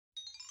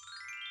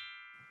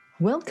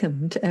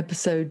Welcome to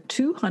episode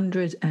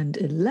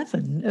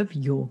 211 of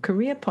Your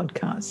Career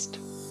Podcast.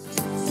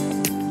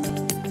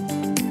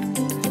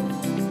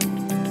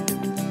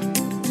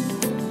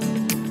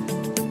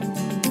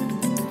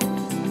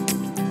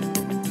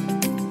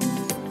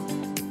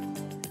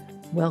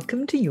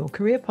 Welcome to Your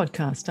Career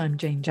Podcast. I'm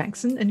Jane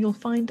Jackson, and you'll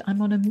find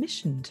I'm on a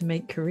mission to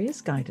make careers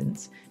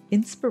guidance,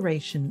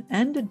 inspiration,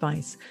 and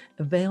advice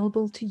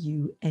available to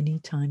you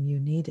anytime you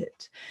need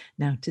it.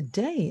 Now,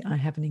 today I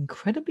have an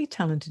incredibly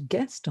talented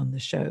guest on the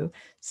show,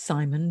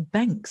 Simon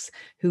Banks,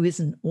 who is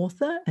an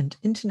author and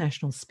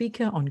international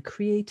speaker on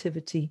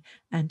creativity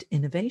and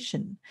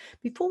innovation.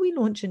 Before we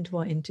launch into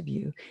our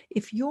interview,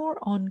 if you're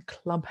on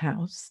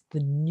Clubhouse, the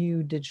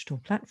new digital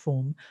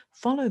platform,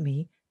 follow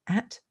me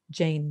at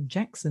Jane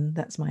Jackson,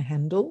 that's my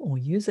handle or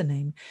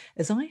username,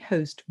 as I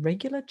host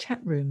regular chat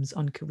rooms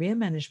on career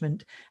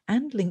management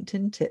and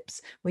LinkedIn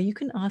tips where you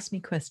can ask me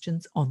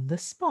questions on the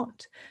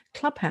spot.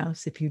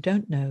 Clubhouse, if you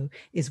don't know,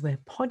 is where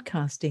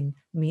podcasting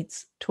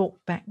meets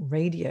talkback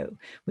radio,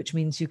 which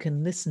means you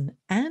can listen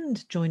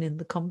and join in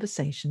the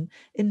conversation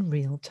in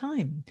real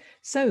time.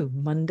 So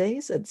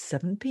Mondays at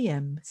 7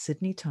 p.m.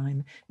 Sydney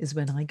time is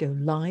when I go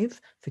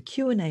live for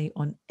Q&A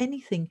on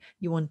anything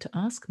you want to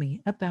ask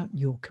me about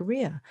your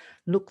career.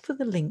 Look for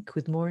the link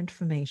with more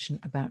information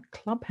about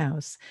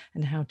Clubhouse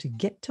and how to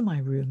get to my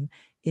room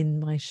in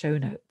my show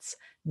notes.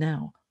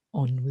 Now,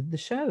 on with the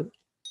show.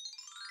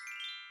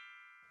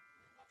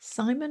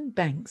 Simon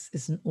Banks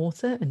is an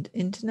author and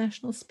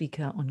international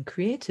speaker on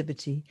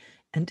creativity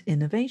and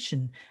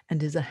innovation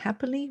and is a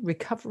happily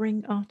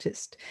recovering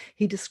artist.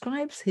 He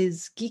describes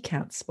his geek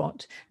out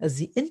spot as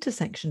the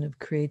intersection of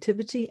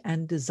creativity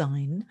and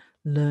design,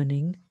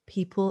 learning,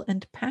 people,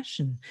 and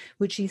passion,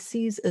 which he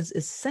sees as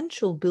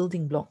essential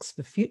building blocks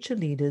for future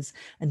leaders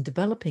and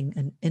developing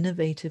an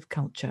innovative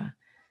culture.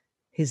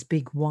 His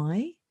big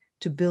why?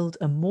 To build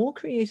a more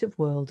creative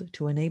world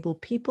to enable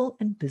people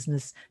and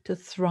business to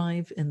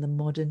thrive in the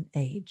modern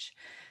age.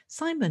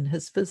 Simon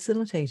has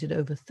facilitated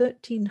over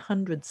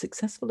 1,300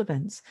 successful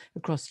events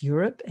across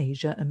Europe,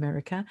 Asia,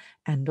 America,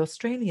 and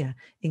Australia,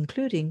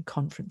 including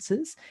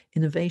conferences,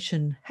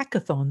 innovation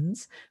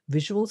hackathons,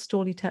 visual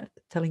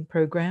storytelling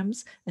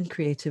programs, and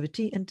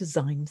creativity and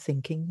design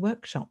thinking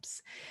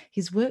workshops.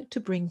 He's worked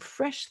to bring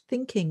fresh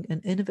thinking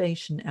and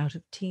innovation out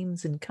of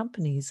teams and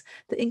companies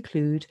that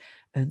include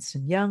Ernst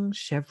 & Young,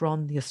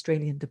 Chevron, the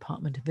Australian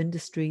Department of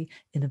Industry,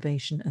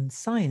 Innovation and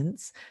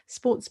Science,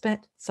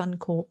 Sportsbet,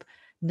 Suncorp,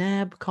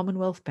 NAB,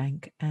 Commonwealth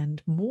Bank, and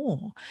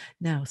more.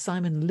 Now,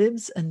 Simon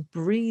lives and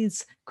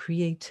breathes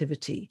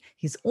creativity.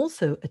 He's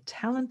also a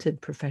talented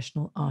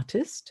professional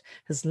artist,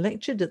 has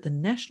lectured at the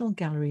National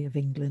Gallery of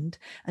England,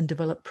 and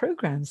developed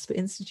programs for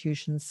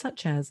institutions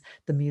such as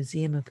the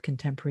Museum of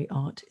Contemporary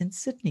Art in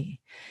Sydney.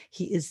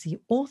 He is the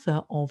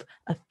author of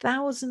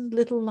 1,000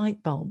 Little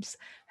Light Bulbs,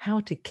 How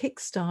to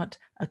Kickstart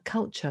a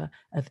Culture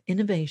of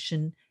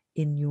Innovation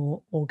in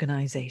Your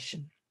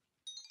Organization.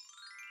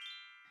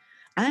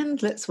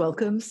 And let's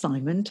welcome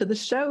Simon to the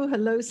show.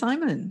 Hello,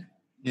 Simon.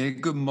 Yeah,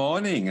 good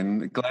morning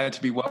and glad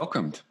to be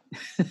welcomed.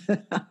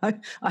 I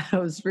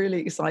was really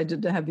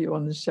excited to have you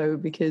on the show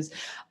because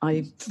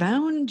I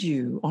found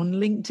you on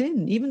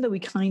LinkedIn, even though we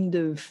kind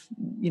of,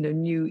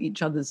 knew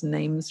each other's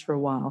names for a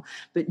while.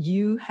 But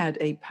you had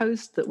a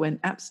post that went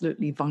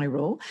absolutely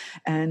viral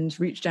and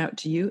reached out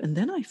to you. And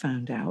then I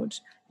found out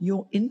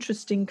your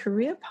interesting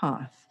career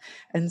path.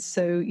 And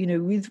so,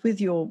 with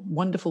your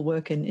wonderful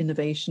work in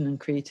innovation and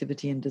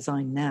creativity and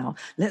design now,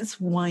 let's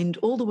wind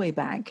all the way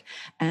back.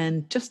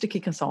 And just to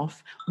kick us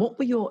off, what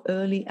were your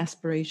early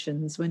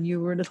aspirations when you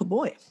were a little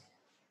boy?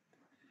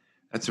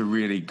 That's a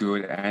really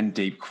good and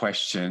deep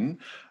question.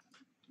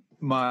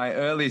 My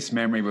earliest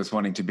memory was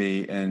wanting to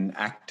be an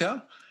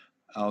actor.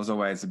 I was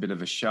always a bit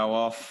of a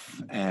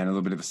show-off and a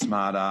little bit of a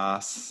smart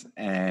ass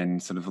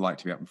and sort of like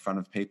to be up in front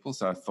of people.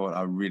 So I thought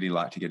I'd really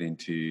like to get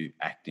into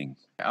acting.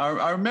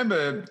 I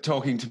remember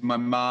talking to my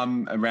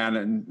mum around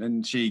it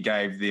and she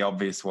gave the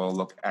obvious, well,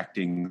 look,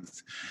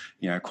 acting's,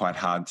 quite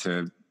hard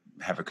to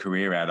have a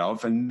career out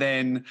of. And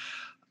then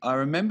I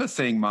remember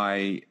seeing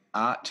my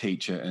art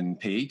teacher and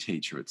PE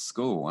teacher at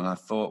school and I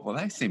thought, well,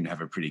 they seem to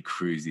have a pretty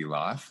cruisy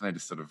life. They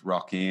just sort of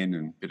rock in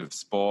and a bit of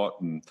sport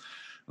and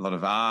a lot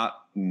of art,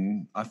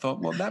 and I thought,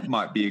 well, that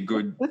might be a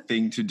good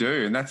thing to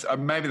do. And that's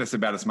maybe that's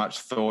about as much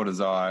thought as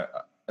I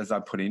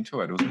put into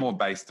it. It was more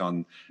based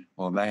on,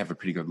 well, they have a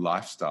pretty good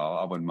lifestyle.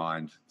 I wouldn't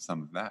mind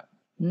some of that.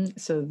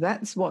 So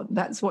that's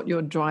what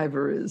your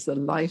driver is, the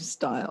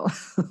lifestyle.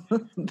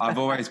 I've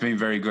always been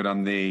very good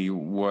on the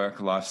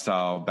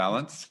work-lifestyle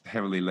balance,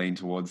 heavily lean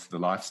towards the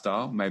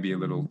lifestyle, maybe a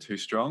little too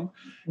strong.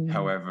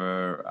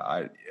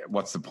 However,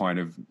 what's the point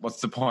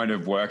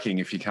of working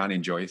if you can't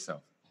enjoy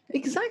yourself?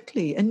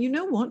 Exactly. And you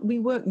know what? We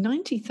work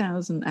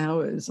 90,000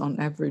 hours on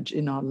average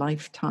in our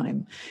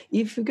lifetime.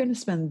 If you're going to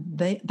spend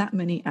that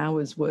many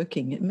hours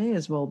working, it may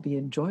as well be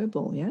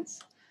enjoyable, yes?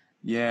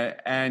 Yeah,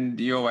 and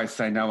you always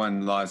say no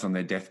one lies on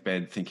their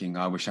deathbed thinking,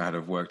 I wish I had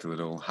have worked a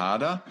little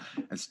harder.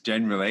 It's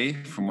generally,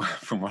 from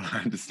what I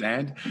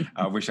understand,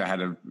 I wish I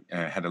had a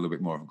little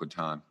bit more of a good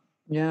time.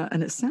 Yeah,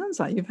 and it sounds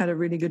like you've had a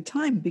really good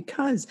time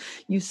because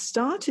you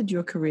started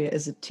your career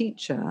as a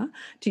teacher,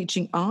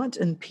 teaching art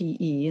and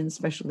PE in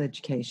special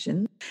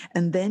education,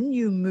 and then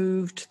you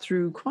moved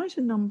through quite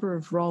a number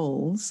of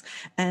roles,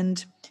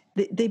 and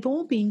they've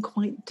all been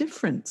quite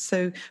different.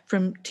 So,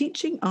 from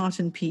teaching art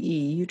and PE,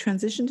 you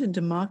transitioned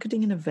into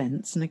marketing and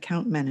events and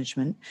account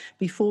management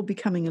before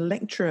becoming a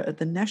lecturer at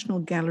the National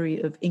Gallery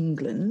of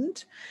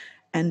England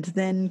and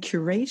then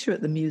curator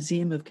at the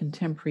Museum of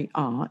Contemporary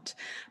Art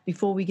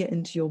before we get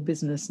into your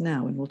business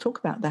now. And we'll talk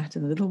about that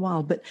in a little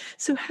while. But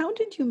so how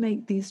did you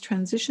make these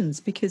transitions?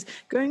 Because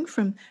going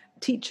from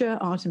teacher,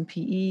 art and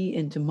PE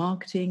into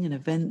marketing and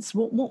events,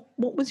 what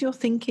was your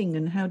thinking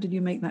and how did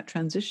you make that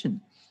transition?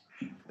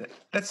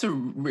 That's a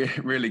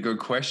really good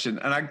question.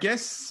 And I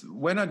guess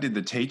when I did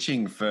the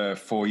teaching for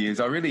 4 years,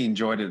 I really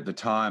enjoyed it at the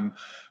time.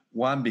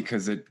 One,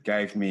 because it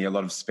gave me a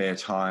lot of spare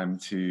time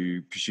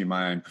to pursue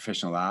my own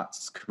professional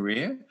arts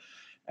career.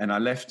 And I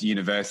left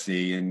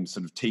university and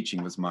sort of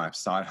teaching was my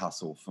side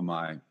hustle for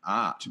my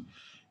art.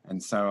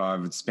 And so I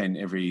would spend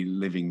every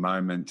living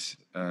moment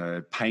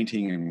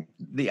painting, and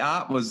the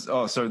art was,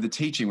 the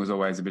teaching was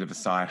always a bit of a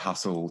side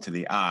hustle to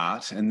the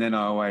art. And then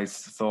I always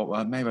thought,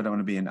 well, maybe I don't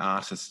want to be an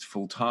artist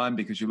full time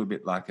because you're a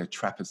bit like a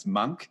Trappist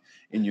monk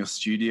in your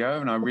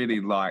studio. And I really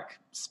like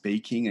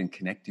speaking and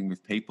connecting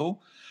with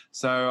people.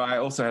 So I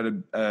also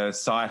had a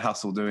side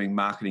hustle doing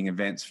marketing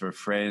events for a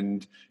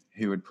friend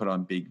who would put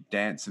on big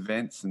dance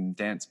events and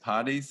dance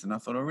parties. And I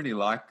thought, I really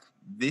like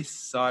this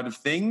side of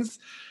things.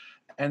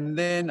 And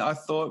then I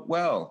thought,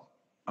 well,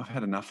 I've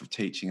had enough of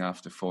teaching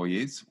after 4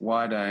 years.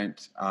 Why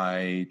don't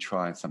I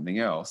try something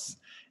else?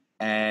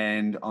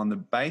 And on the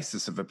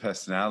basis of a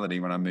personality,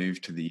 when I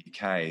moved to the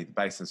UK, the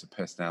basis of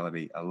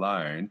personality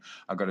alone,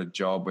 I got a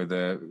job with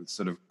a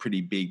sort of pretty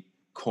big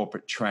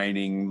corporate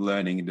training,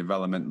 learning and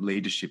development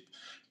leadership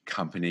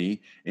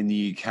company in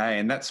the UK.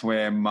 And that's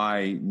where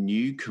my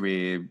new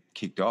career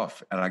kicked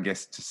off. And I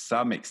guess to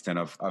some extent,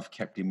 I've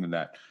kept in with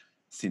that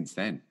since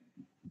then.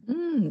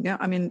 Yeah,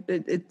 I mean,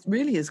 it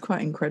really is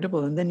quite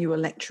incredible. And then you were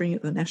lecturing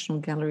at the National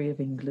Gallery of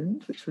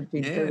England, which would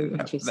be very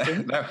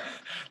interesting.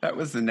 That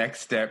was the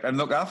next step. And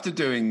look, after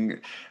doing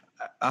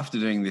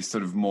this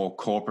sort of more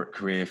corporate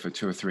career for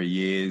 2 or 3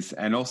 years,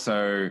 and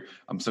also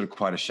I'm sort of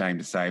quite ashamed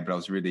to say, but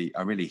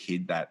I really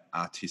hid that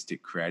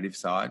artistic creative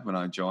side when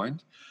I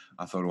joined.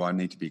 I thought, well, I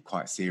need to be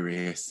quite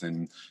serious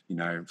and,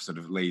 sort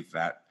of leave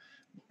that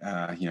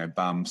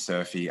bum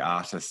surfy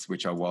artist,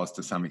 which I was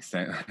to some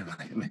extent,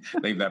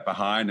 leave that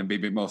behind and be a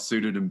bit more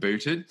suited and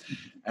booted.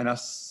 And I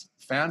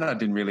found I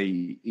didn't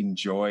really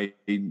enjoy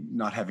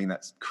not having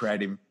that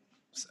creative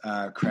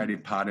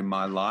part in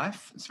my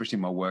life, especially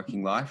in my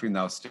working life, even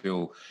though I was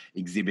still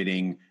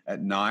exhibiting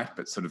at night,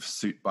 but sort of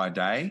suit by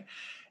day.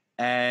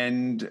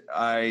 And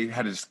I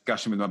had a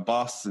discussion with my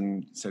boss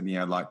and said,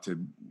 I'd like to,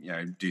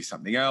 do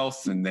something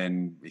else. And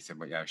then he said,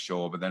 well, yeah,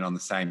 sure. But then on the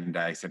same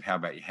day, he said, how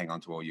about you hang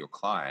on to all your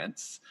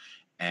clients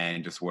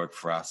and just work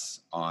for us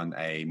on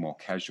a more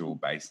casual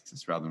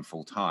basis rather than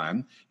full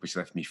time, which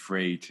left me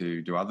free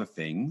to do other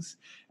things.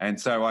 And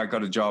so I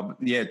got a job,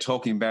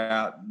 talking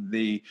about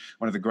one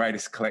of the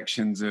greatest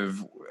collections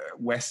of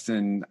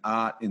Western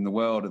art in the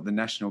world at the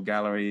National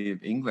Gallery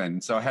of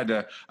England. So I had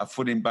a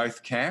foot in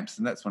both camps,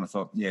 and that's when I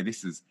thought,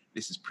 this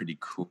is pretty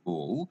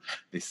cool,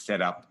 this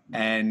setup.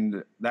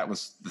 And that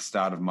was the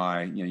start of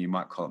my, you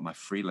might call it my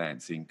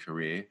freelancing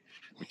career,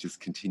 which has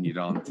continued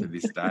on to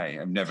this day.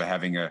 I'm never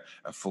having a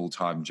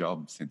full-time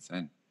job since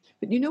then.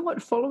 But you know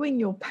what? Following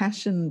your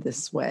passion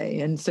this way,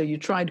 and so you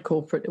tried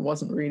corporate, it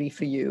wasn't really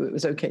for you. It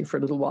was okay for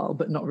a little while,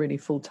 but not really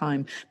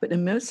full-time. But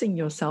immersing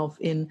yourself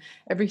in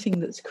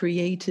everything that's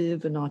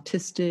creative and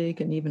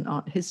artistic and even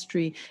art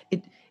history,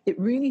 it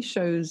really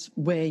shows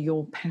where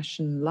your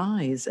passion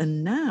lies.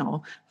 And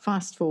now,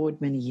 fast forward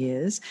many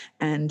years,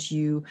 and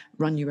you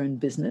run your own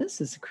business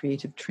as a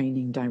creative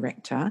training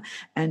director,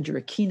 and you're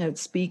a keynote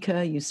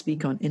speaker. You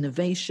speak on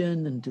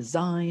innovation and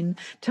design.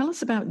 Tell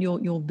us about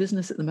your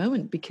business at the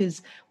moment,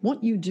 because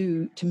what you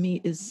do to me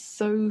is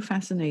so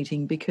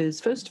fascinating because,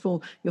 first of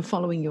all, you're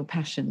following your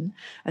passion.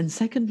 And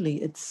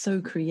secondly, it's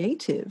so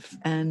creative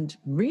and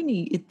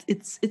really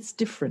it's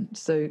different.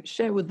 So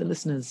share with the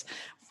listeners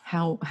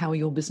how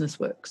your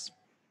business works.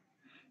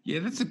 Yeah,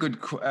 that's a good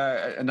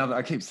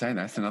I keep saying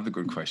that's another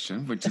good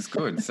question, which is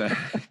good. So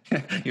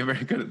you're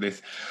very good at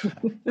this.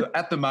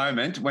 At the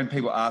moment, when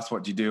people ask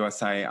what do you do, I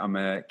say I'm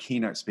a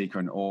keynote speaker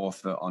and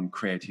author on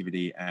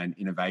creativity and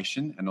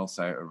innovation, and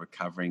also a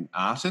recovering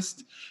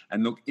artist.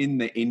 And look, in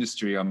the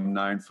industry, I'm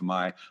known for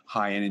my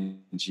high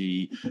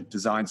energy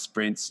design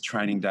sprints,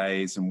 training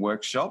days and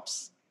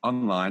workshops,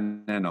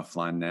 online and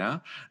offline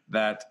now,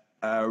 that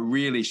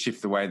really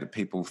shift the way that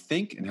people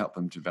think and help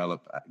them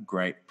develop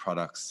great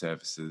products,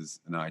 services,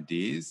 and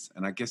ideas.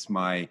 And I guess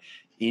my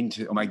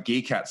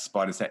geek out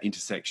spot is that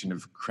intersection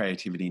of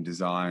creativity and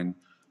design,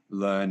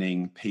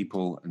 learning,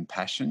 people, and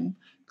passion.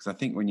 Because I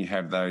think when you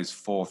have those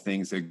four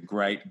things, they're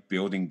great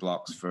building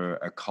blocks for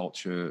a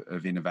culture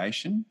of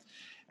innovation.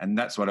 And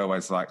that's what I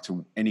always like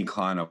to any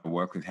client I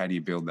work with. How do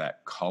you build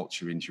that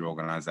culture into your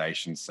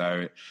organization?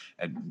 So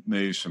it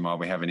moves from,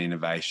 we have an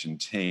innovation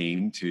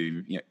team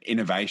to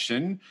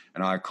innovation.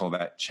 And I call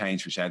that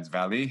change which adds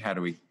value. How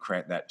do we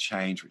create that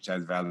change which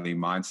adds value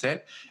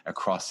mindset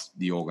across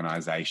the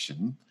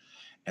organization?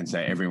 And so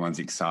everyone's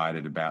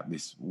excited about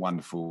this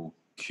wonderful,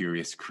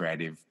 curious,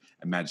 creative,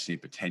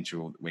 imaginative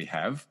potential that we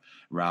have,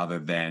 rather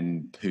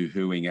than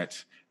poo-hooing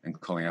it and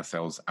calling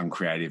ourselves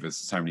uncreative, as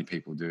so many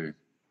people do.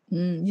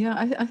 Yeah,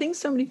 I think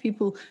so many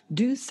people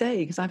do say,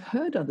 because I've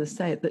heard others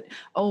say it, that,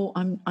 oh,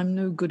 I'm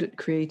no good at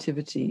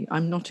creativity.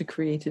 I'm not a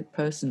creative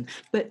person.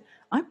 But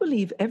I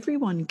believe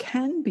everyone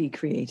can be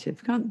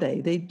creative, can't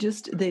they?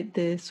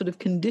 They're sort of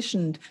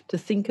conditioned to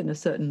think in a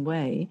certain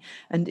way.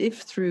 And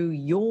if through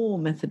your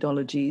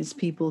methodologies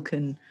people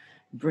can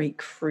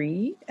break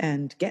free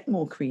and get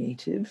more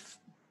creative,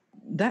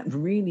 that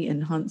really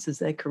enhances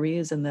their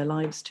careers and their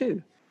lives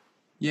too.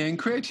 Yeah, and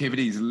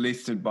creativity is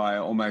listed by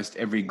almost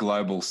every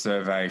global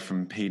survey,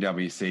 from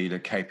PwC to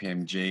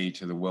KPMG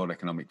to the World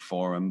Economic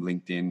Forum,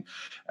 LinkedIn,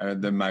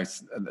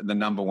 the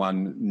number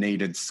one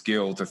needed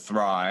skill to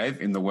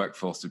thrive in the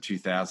workforce of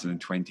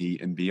 2020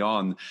 and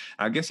beyond.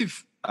 I guess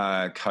if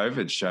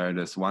COVID showed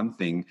us one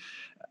thing,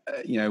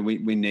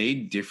 we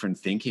need different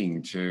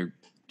thinking to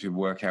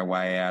work our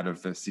way out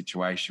of the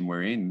situation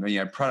we're in.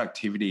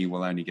 Productivity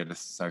will only get us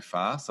so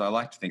far. So I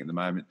like to think at the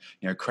moment,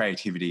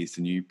 creativity is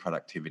the new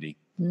productivity.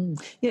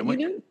 Yeah,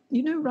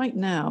 right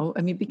now,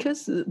 I mean,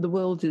 because the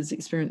world is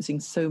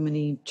experiencing so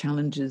many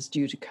challenges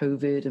due to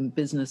COVID and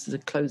businesses are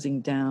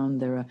closing down,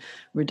 there are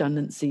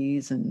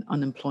redundancies and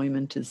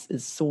unemployment is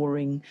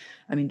soaring.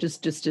 I mean,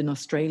 just in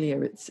Australia,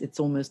 it's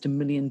almost 1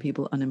 million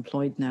people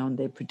unemployed now, and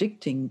they're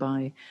predicting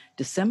by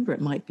December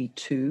it might be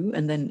 2.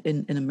 And then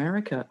in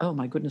America, oh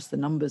my goodness, the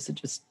numbers are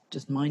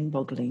just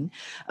mind-boggling.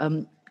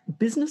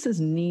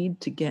 Businesses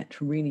need to get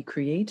really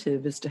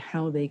creative as to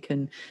how they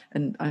can,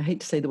 and I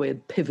hate to say the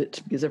word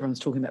pivot because everyone's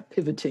talking about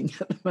pivoting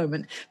at the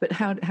moment, but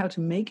how to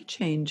make a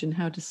change and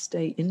how to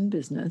stay in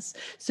business.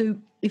 So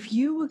if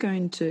you were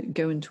going to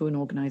go into an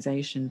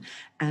organization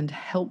and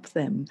help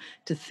them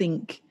to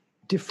think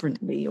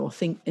differently or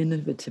think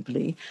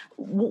innovatively,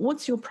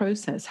 what's your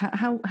process?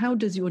 How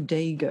does your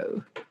day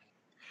go?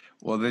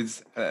 Well,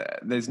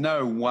 there's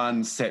no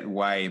one set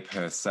way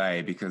per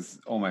se, because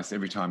almost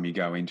every time you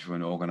go into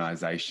an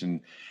organisation,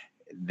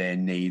 their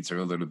needs are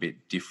a little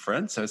bit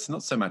different. So it's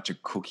not so much a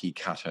cookie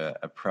cutter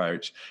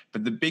approach.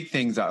 But the big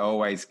things I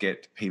always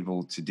get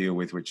people to deal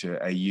with, which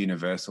are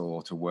universal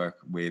or to work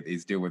with,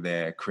 is deal with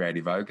their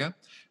creative ogre,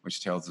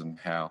 which tells them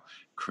how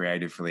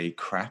creatively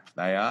crap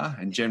they are,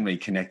 and generally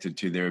connected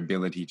to their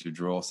ability to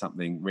draw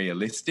something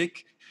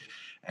realistic.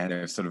 And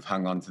have sort of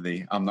hung on to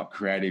the I'm not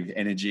creative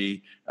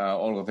energy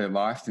all of their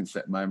life since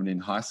that moment in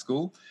high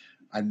school.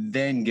 I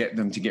then get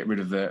them to get rid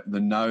of the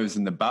no's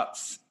and the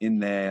buts in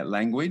their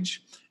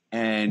language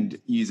and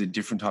use a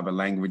different type of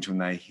language when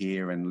they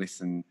hear and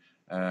listen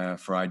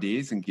for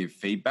ideas and give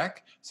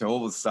feedback. So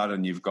all of a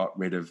sudden you've got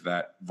rid of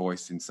that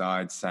voice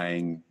inside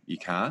saying you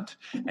can't,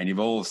 and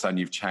all of a sudden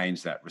you've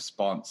changed that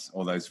response,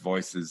 or those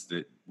voices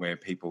where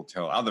people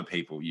tell other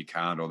people you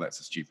can't, or that's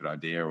a stupid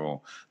idea,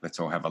 or let's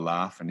all have a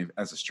laugh. And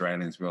as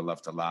Australians, we all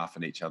love to laugh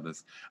at each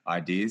other's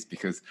ideas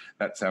because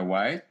that's our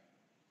way.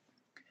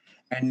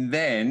 And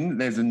then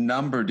there's a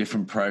number of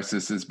different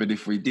processes, but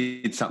if we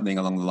did something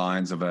along the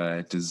lines of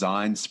a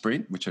design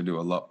sprint, which I do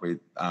a lot with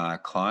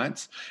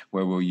clients,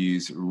 where we'll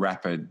use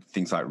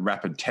things like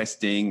rapid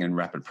testing and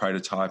rapid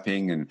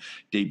prototyping and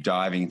deep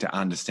diving to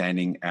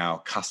understanding our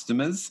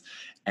customers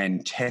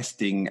and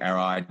testing our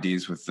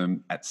ideas with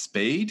them at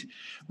speed.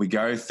 We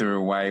go through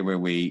a way where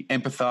we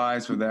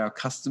empathize with our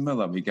customer,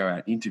 like we go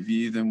out and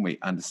interview them, we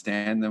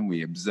understand them,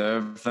 we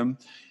observe them.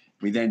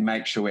 We then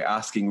make sure we're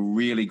asking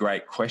really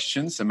great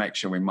questions, so make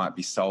sure we might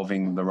be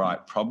solving the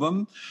right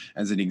problem.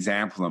 As an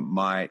example, it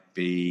might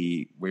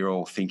be we're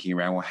all thinking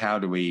around, well, how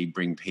do we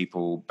bring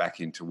people back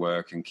into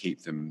work and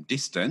keep them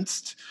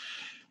distanced,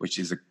 which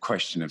is a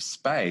question of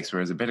space,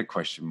 whereas a better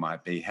question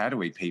might be, how do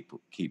we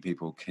keep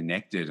people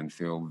connected and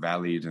feel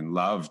valued and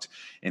loved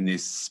in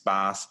this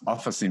sparse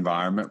office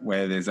environment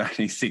where there's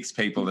only 6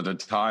 people at a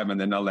time and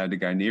they're not allowed to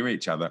go near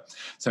each other?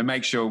 So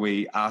make sure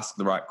we ask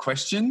the right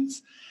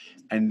questions,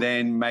 and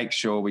then make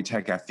sure we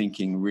take our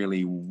thinking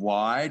really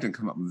wide and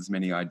come up with as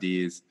many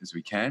ideas as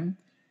we can.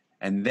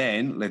 And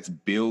then let's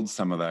build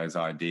some of those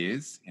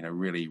ideas in a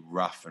really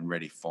rough and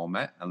ready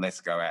format, and let's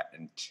go out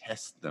and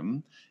test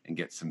them and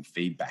get some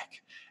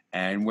feedback.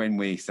 And when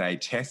we say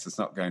test, it's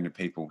not going to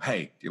people,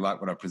 hey, do you like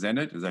what I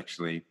presented? It's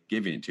actually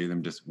giving it to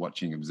them, just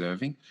watching,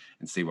 observing,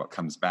 and see what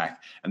comes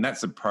back. And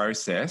that's a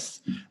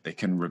process that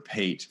can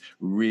repeat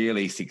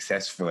really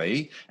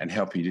successfully and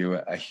help you do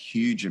a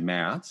huge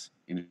amount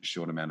in a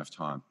short amount of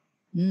time.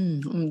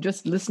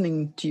 Just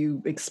listening to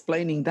you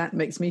explaining that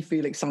makes me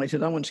feel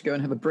excited. I want to go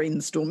and have a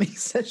brainstorming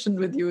session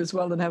with you as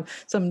well and have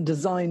some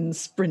design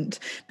sprint,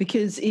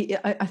 because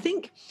I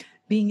think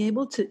being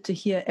able to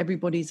hear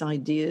everybody's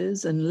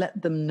ideas and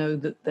let them know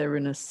that they're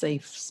in a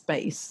safe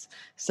space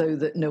so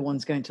that no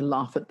one's going to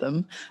laugh at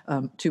them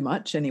too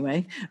much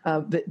anyway.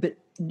 But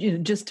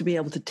just to be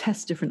able to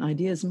test different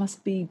ideas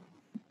must be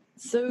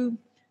so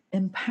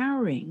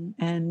empowering,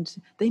 and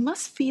they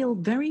must feel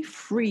very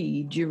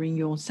free during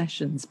your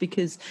sessions,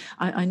 because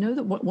I know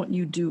that what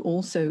you do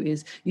also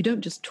is you don't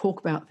just talk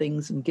about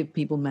things and give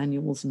people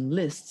manuals and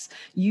lists.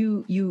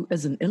 You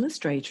as an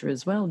illustrator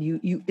as well,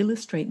 you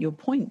illustrate your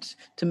point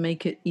to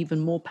make it even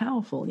more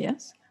powerful.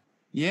 Yes.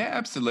 Yeah,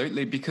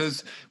 absolutely.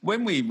 Because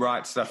when we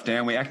write stuff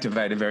down, we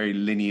activate a very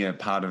linear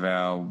part of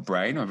our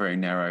brain, or a very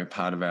narrow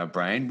part of our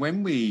brain.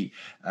 When we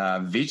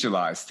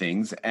visualize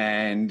things,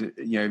 and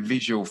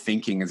visual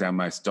thinking is our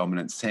most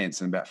dominant sense,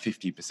 and about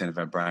 50% of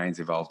our brains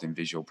evolved in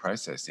visual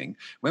processing.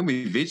 When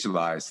we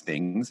visualize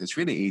things, it's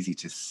really easy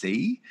to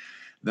see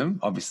them,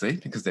 obviously,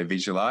 because they're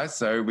visualized.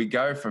 So we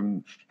go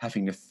from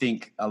having to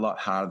think a lot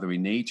harder than we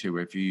need to.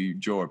 If you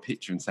draw a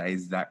picture and say,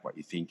 is that what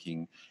you're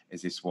thinking?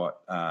 Is this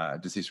what,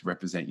 does this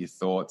represent your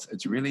thoughts?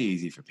 It's really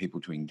easy for people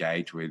to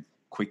engage with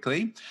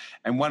quickly.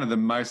 And one of the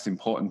most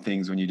important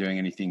things when you're doing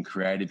anything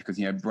creative, because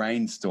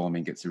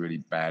brainstorming gets a really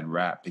bad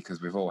rap,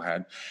 because we've all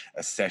had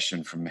a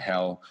session from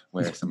hell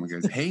where someone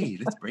goes, hey,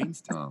 let's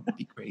brainstorm,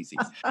 be crazy,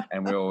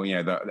 and we all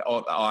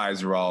the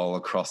eyes roll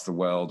across the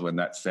world when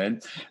that's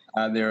said.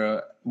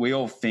 We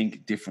all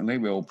think differently,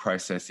 we all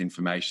process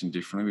information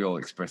differently, we all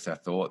express our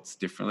thoughts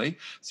differently,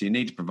 so you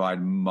need to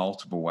provide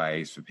multiple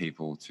ways for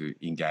people to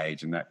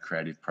engage in that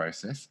creative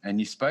process. And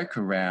you spoke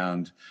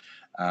around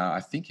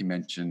I think you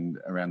mentioned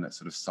around that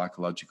sort of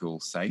psychological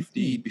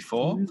safety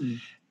before. Mm-hmm.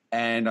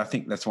 And I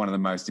think that's one of the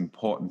most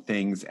important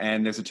things.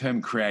 And there's a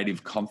term,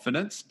 creative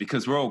confidence,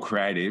 because we're all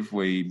creative.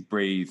 We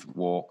breathe,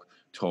 walk,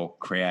 talk,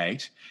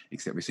 create,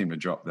 except we seem to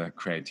drop the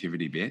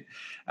creativity bit.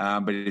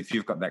 But if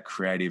you've got that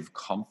creative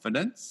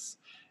confidence,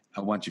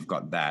 once you've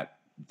got that,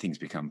 things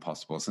become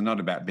possible. So not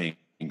about being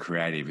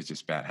creative, it's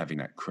just about having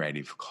that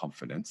creative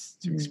confidence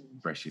to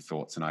express your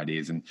thoughts and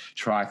ideas and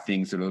try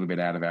things a little bit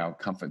out of our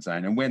comfort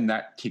zone. And when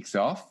that kicks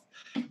off,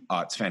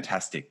 it's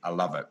fantastic. I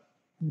love it.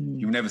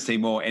 You'll never see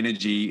more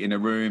energy in a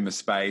room, a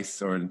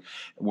space, or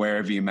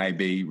wherever you may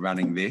be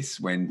running this,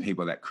 when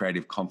people, that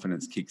creative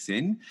confidence kicks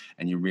in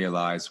and you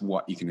realise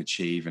what you can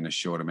achieve in a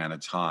short amount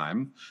of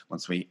time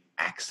once we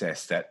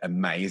access that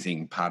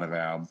amazing part of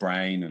our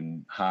brain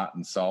and heart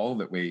and soul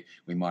that we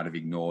might have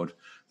ignored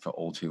for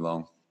all too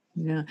long.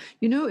 Yeah.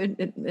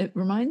 It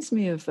reminds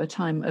me of a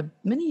time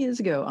many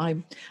years ago.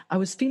 I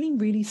was feeling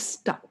really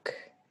stuck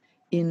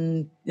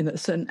in a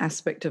certain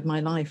aspect of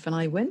my life, and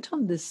I went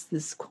on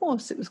this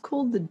course. It was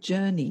called The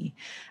Journey,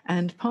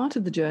 and part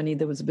of the journey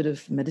there was a bit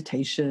of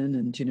meditation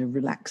and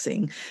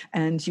relaxing,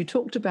 and you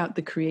talked about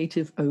the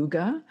creative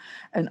ogre,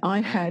 and I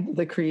had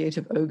the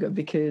creative ogre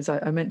because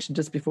I mentioned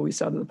just before we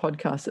started the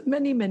podcast that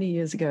many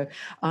years ago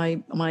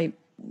my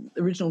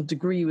original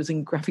degree was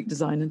in graphic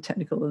design and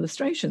technical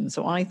illustration.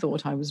 So I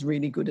thought I was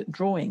really good at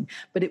drawing,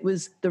 but it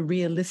was the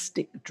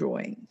realistic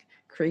drawing,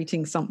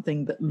 creating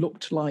something that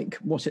looked like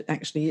what it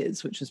actually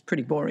is, which is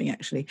pretty boring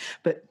actually.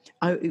 But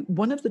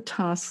one of the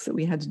tasks that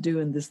we had to do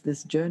in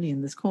this journey,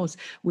 in this course,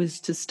 was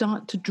to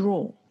start to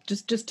draw.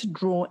 Just to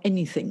draw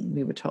anything,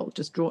 we were told.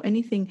 Just draw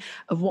anything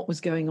of what was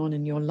going on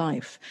in your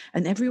life.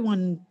 And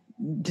everyone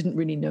didn't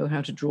really know how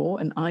to draw,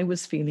 and I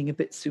was feeling a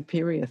bit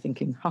superior,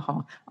 thinking,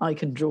 haha, I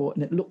can draw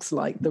and it looks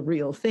like the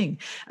real thing.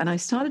 And I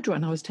started drawing,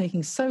 and I was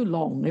taking so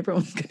long,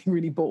 everyone was getting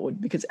really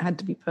bored because it had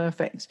to be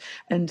perfect.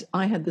 And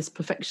I had this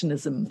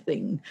perfectionism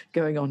thing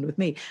going on with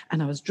me,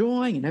 and I was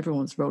drawing and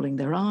everyone's rolling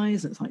their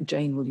eyes, and it's like,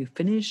 Jane, will you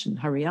finish and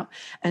hurry up?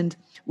 And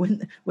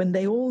when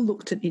they all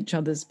looked at each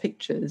other's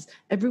pictures,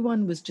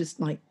 everyone was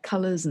just like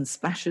colors and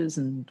splashes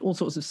and all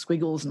sorts of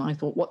squiggles, and I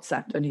thought, what's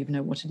that? Don't even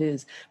know what it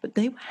is. But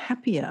they were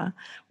happier.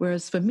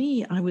 Whereas for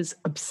me, I was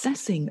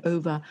obsessing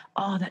over,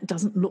 that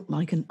doesn't look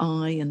like an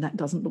eye and that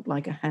doesn't look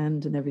like a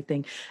hand and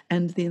everything.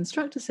 And the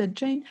instructor said,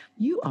 Jane,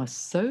 you are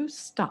so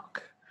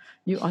stuck.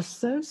 You are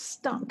so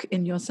stuck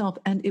in yourself.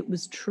 And it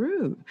was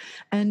true.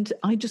 And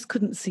I just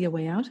couldn't see a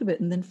way out of it.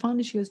 And then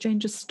finally she goes, Jane,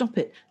 just stop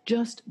it.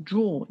 Just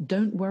draw.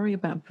 Don't worry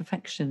about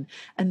perfection.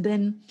 And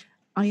then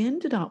I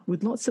ended up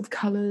with lots of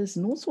colors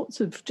and all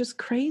sorts of just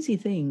crazy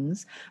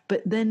things.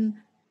 But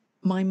then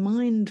my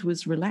mind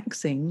was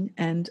relaxing,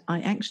 and I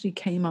actually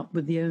came up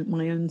with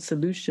my own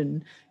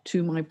solution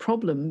to my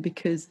problem,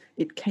 because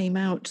it came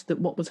out that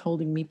what was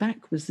holding me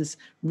back was this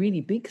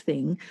really big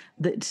thing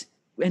that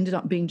ended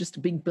up being just a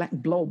big black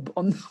blob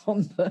on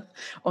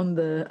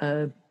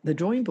the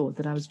drawing board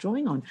that I was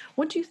drawing on.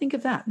 What do you think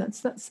of that?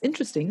 That's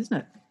interesting, isn't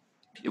it?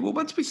 Yeah, well,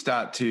 once we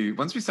start to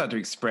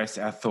express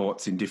our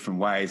thoughts in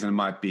different ways, and it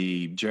might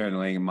be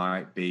journaling, it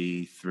might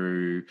be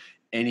through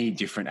any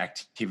different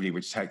activity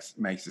which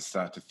makes us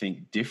start to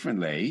think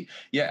differently,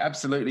 yeah,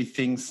 absolutely,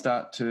 things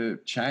start to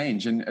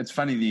change. And it's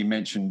funny that you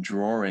mentioned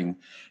drawing,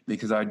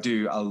 because I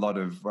do a lot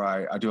of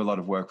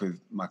work with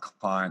my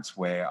clients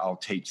where I'll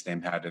teach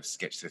them how to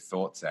sketch their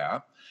thoughts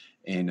out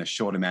in a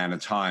short amount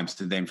of time.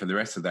 So then for the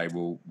rest of the day,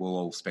 we'll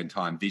all spend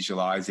time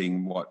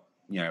visualizing what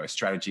a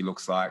strategy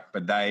looks like,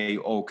 but they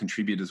all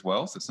contribute as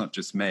well. So it's not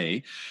just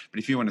me. But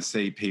if you want to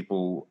see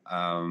people,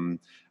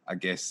 I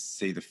guess,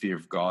 see the fear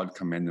of God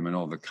come in them and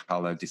all the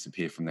colour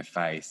disappear from their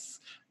face,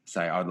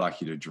 say, I'd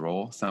like you to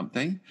draw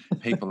something.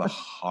 People are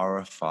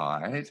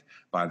horrified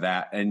by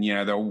that. And,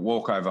 they'll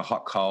walk over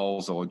hot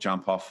coals or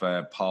jump off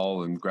a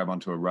pole and grab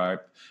onto a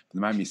rope. But the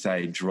moment you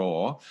say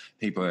draw,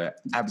 people are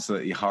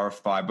absolutely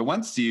horrified. But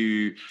once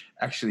you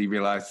actually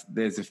realise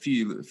there's a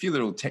few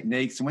little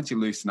techniques, and once you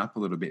loosen up a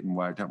little bit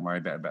and don't worry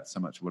about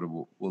so much what it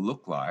will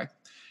look like,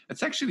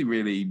 it's actually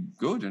really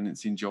good and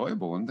it's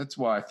enjoyable. And that's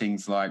why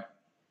things like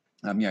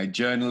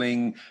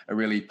journaling are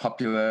really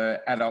popular.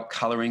 Adult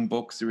colouring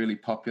books are really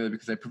popular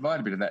because they provide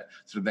a bit of that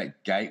sort of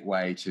that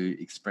gateway to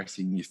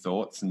expressing your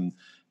thoughts and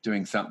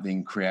doing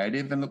something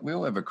creative. And look, we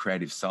all have a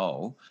creative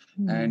soul,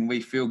 and we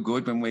feel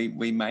good when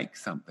we make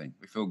something.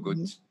 We feel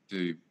good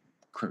to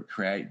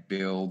create,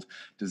 build,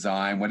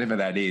 design, whatever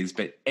that is.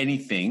 But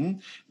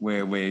anything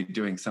where we're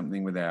doing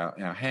something with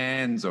our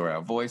hands or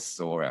our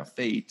voice or our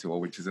feet, or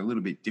which is a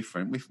little bit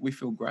different, we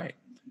feel great.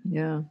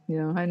 Yeah.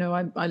 I know.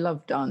 I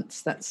love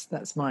dance.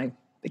 That's my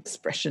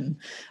expression,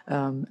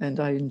 and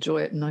I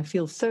enjoy it, and I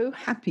feel so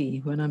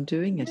happy when I'm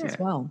doing it as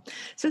well.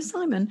 So,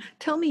 Simon,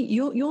 tell me,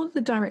 you're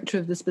the director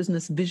of this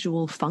business,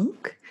 Visual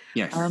Funk.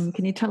 Yes.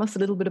 Can you tell us a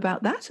little bit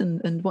about that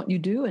and what you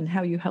do and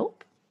how you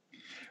help?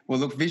 Well,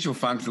 look, Visual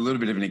Funk's a little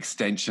bit of an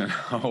extension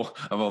of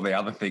all the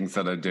other things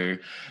that I do,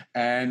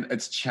 and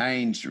it's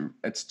changed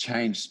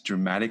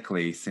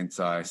dramatically since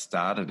I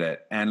started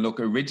it. And look,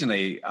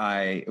 originally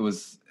it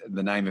was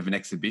the name of an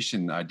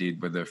exhibition I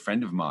did with a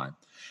friend of mine.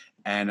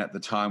 And at the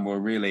time, we were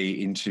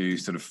really into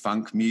sort of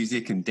funk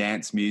music and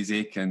dance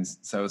music. And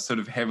so I was sort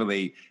of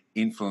heavily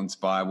influenced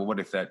by, well, what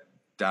if that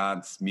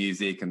dance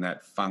music and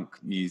that funk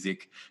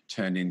music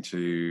turned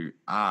into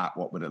art?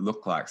 What would it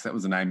look like? So that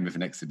was the name of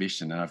an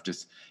exhibition, and I've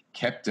just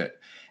kept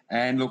it.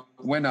 And look,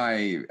 when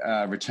I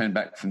returned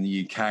back from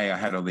the UK, I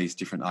had all these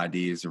different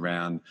ideas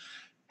around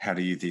how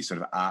to use these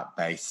sort of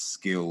art-based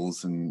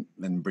skills and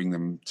bring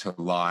them to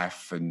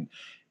life. And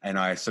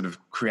I sort of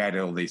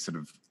created all these sort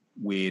of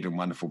weird and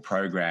wonderful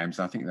programs.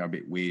 I think they're a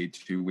bit weird,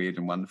 too weird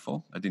and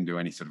wonderful. I didn't do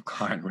any sort of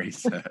client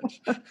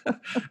research.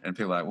 And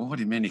people are like, well, what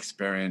do you mean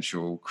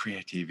experiential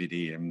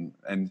creativity? And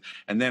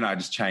then I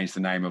just changed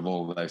the name of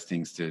all of those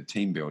things to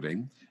team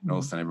building. And all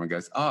of a sudden everyone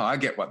goes, oh, I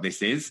get what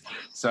this is.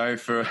 So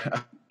for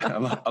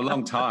a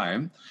long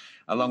time,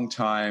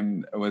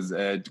 it was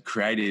a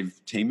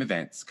creative team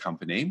events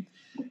company.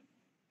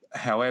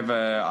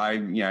 However,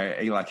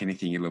 like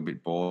anything, you're a little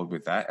bit bored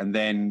with that. And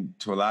then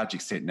to a large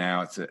extent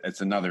now,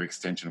 it's another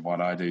extension of what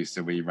I do.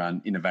 So we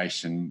run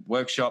innovation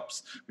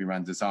workshops, we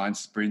run design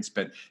sprints,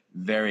 but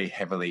very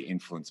heavily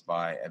influenced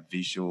by a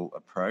visual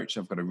approach.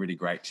 I've got a really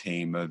great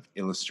team of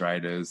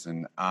illustrators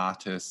and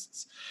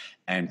artists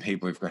and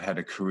people who've had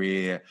a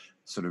career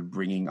sort of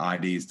bringing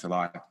ideas to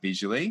life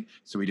visually.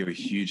 So we do a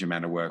huge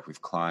amount of work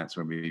with clients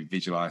where we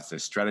visualize their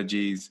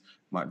strategies,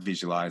 might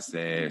visualize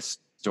their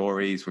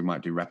stories, we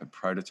might do rapid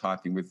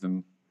prototyping with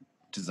them,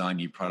 design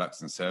new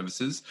products and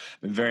services,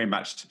 but very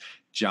much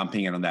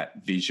jumping in on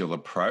that visual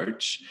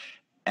approach.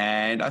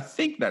 And I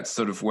think that's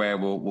sort of where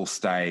we'll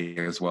stay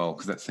as well,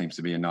 because that seems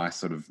to be a nice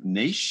sort of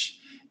niche,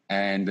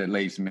 and it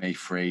leaves me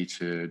free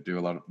to do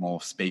a lot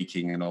more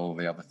speaking and all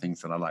the other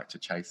things that I like to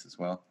chase as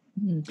well.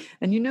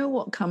 And you know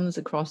what comes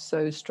across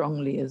so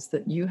strongly is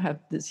that you have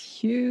this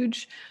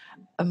huge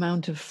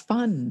amount of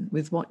fun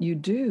with what you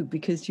do,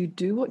 because you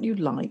do what you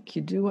like,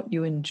 you do what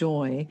you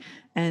enjoy,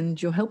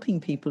 and you're helping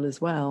people as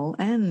well,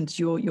 and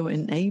you're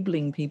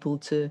enabling people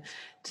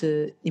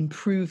to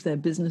improve their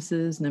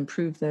businesses and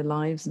improve their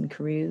lives and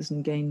careers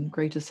and gain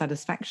greater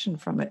satisfaction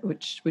from it,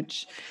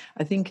 which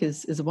I think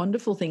is a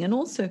wonderful thing. And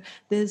also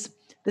there's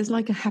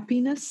like a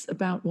happiness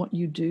about what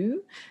you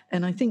do.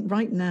 And I think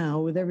right now,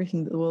 with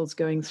everything that the world's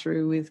going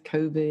through with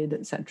COVID,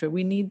 etc.,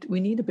 we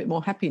need a bit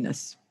more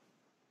happiness.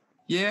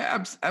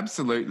 Yeah,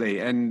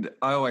 absolutely. And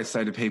I always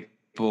say to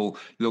people,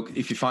 look,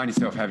 if you find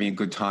yourself having a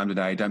good time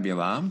today, don't be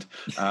alarmed.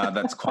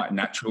 That's quite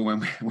natural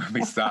when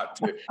we start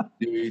to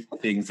do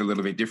things a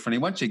little bit differently.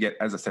 Once you get,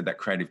 as I said, that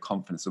creative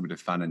confidence, a little bit of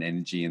fun and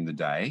energy in the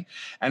day.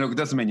 And look, it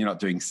doesn't mean you're not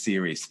doing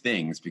serious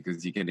things,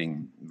 because you're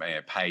getting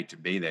paid to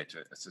be there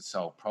to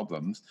solve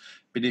problems.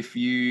 But if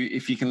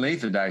you can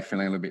leave the day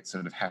feeling a little bit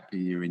sort of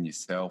happier in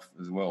yourself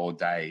as well, or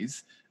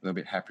days a little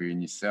bit happier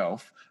in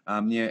yourself,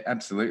 yeah,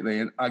 absolutely.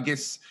 And I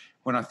guess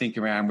when I think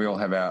around, we all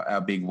have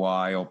our big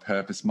why or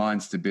purpose.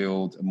 Mine's to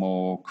build a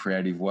more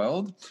creative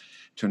world,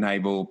 to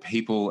enable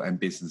people and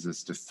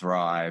businesses to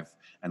thrive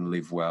and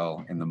live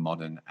well in the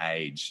modern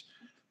age.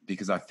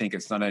 Because I think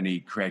it's not only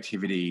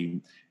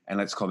creativity, and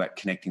let's call that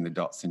connecting the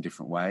dots in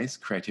different ways.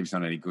 Creativity is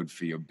not only good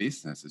for your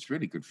business, it's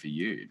really good for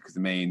you, because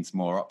it means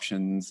more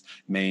options,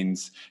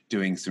 means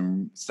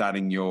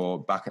starting your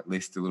bucket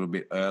list a little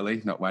bit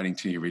early, not waiting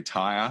till you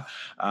retire,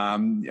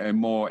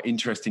 more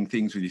interesting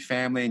things with your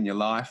family and your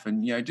life,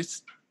 and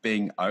just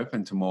being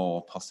open to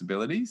more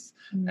possibilities.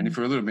 And if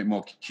we're a little bit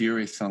more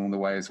curious along the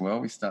way as well,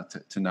 we start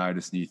to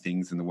notice new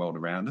things in the world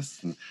around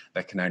us, and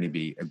that can only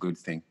be a good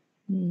thing.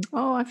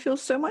 Oh, I feel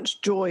so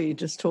much joy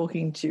just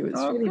talking to you. It's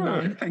Oh, really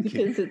nice good. Thank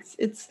you.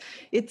 because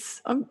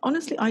it's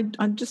honestly, I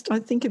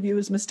think of you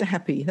as Mr.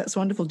 Happy. That's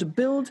wonderful, to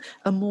build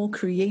a more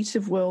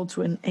creative world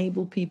to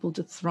enable people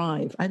to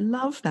thrive. I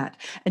love that.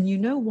 And you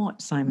know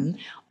what, Simon?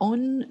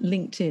 On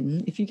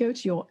LinkedIn, if you go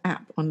to your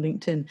app on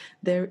LinkedIn,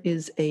 there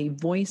is a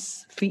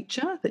voice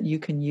feature that you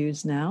can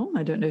use now.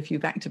 I don't know if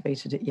you've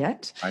activated it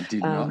yet, I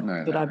did not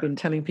know but that. I've been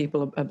telling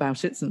people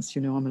about it since,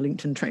 I'm a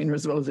LinkedIn trainer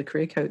as well as a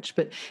career coach.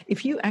 But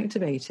if you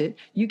activate it,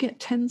 you get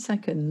 10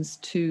 seconds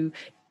to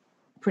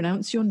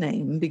pronounce your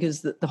name,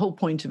 because the whole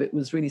point of it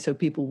was really so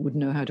people would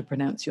know how to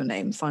pronounce your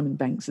name. Simon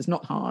Banks is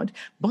not hard,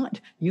 but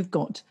you've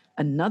got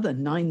another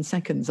 9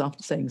 seconds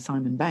after saying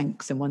Simon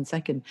Banks in 1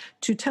 second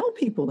to tell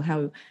people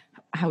how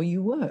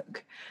you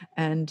work.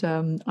 And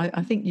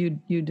I think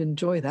you'd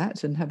enjoy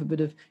that and have a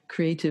bit of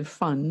creative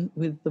fun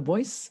with the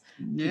voice.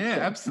 Yeah,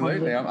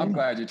 absolutely. I'm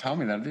glad you told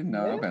me that. I didn't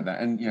know about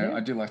that. And, I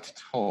do like to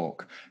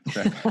talk.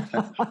 So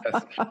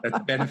that's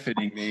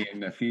benefiting me in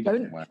the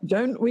future.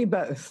 Don't we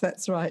both?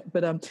 That's right.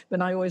 But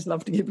I always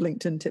love to give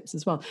LinkedIn tips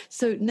as well.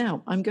 So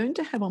now I'm going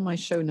to have on my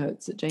show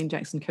notes at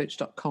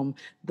janejacksoncoach.com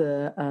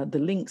the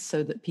links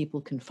so that people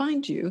can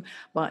find you.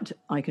 But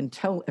I can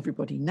tell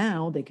everybody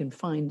now they can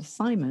find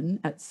Simon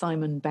at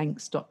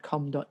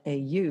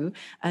simonbanks.com.au.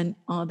 And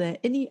are there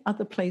any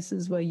other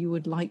places where you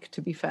would like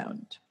to be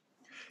found?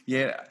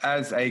 Yeah,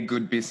 as a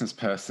good business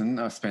person,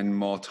 I spend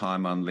more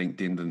time on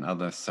LinkedIn than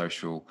other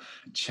social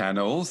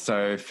channels.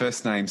 So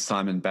first name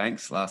Simon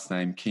Banks, last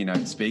name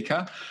keynote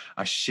speaker.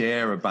 I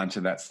share a bunch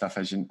of that stuff.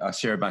 I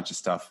share a bunch of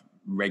stuff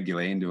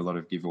regularly and do a lot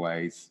of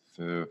giveaways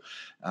for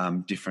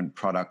different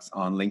products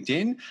on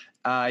LinkedIn.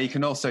 You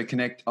can also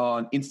connect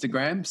on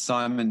Instagram,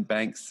 Simon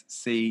Banks,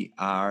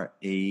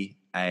 CREA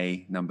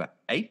number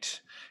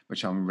 8,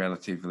 which I'm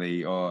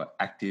relatively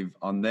active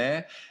on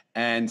there.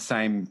 And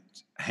same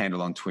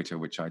handle on Twitter,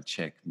 which I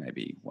check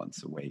maybe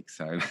once a week.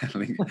 So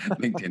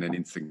LinkedIn and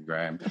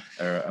Instagram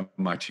are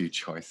my two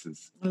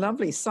choices.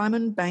 Lovely.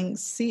 Simon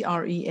Banks,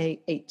 CREA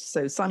 8.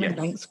 So Simon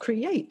Banks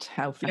Create.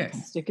 How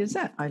fantastic is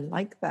that? I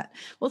like that.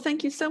 Well,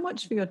 thank you so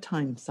much for your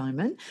time,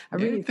 Simon. I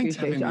really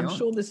appreciate it. I'm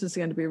sure this is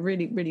going to be a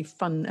really, really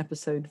fun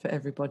episode for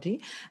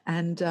everybody.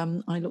 And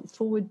I look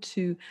forward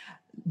to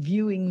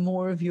viewing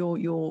more of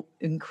your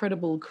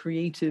incredible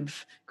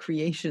creative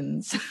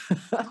creations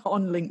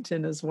on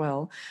LinkedIn as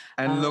well.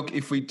 And look,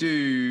 if we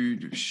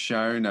do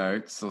show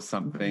notes or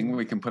something,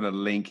 we can put a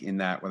link in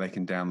that where they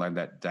can download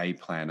that day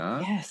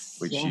planner,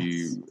 which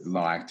you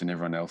liked and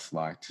everyone else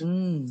liked. So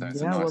it's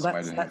a nice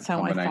way to that's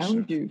how I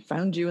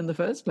found you in the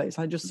first place.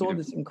 I just saw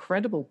this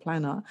incredible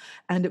planner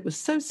and it was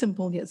so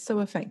simple yet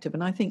so effective.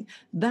 And I think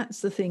that's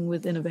the thing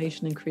with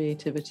innovation and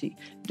creativity.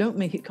 Don't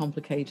make it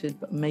complicated,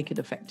 but make it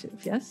effective.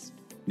 Yes?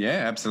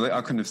 Yeah, absolutely.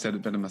 I couldn't have said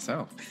it better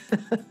myself.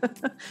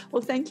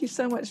 Well, thank you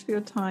so much for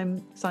your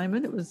time,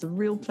 Simon. It was a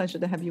real pleasure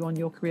to have you on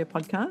your career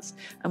podcast,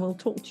 and we'll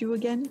talk to you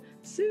again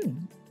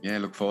soon. Yeah,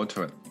 look forward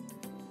to it.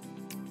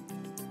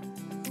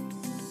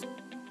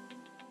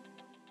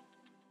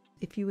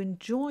 If you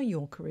enjoy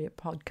your career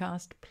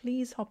podcast,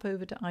 please hop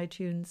over to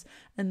iTunes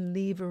and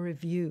leave a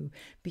review,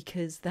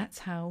 because that's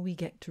how we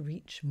get to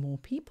reach more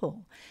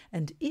people.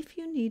 And if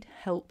you need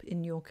help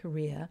in your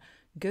career,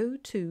 go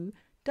to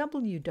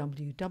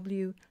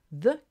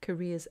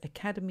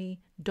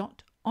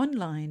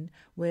www.thecareersacademy.online,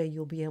 where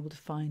you'll be able to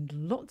find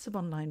lots of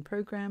online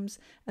programs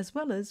as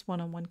well as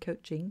one-on-one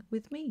coaching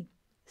with me.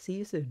 See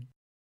you soon.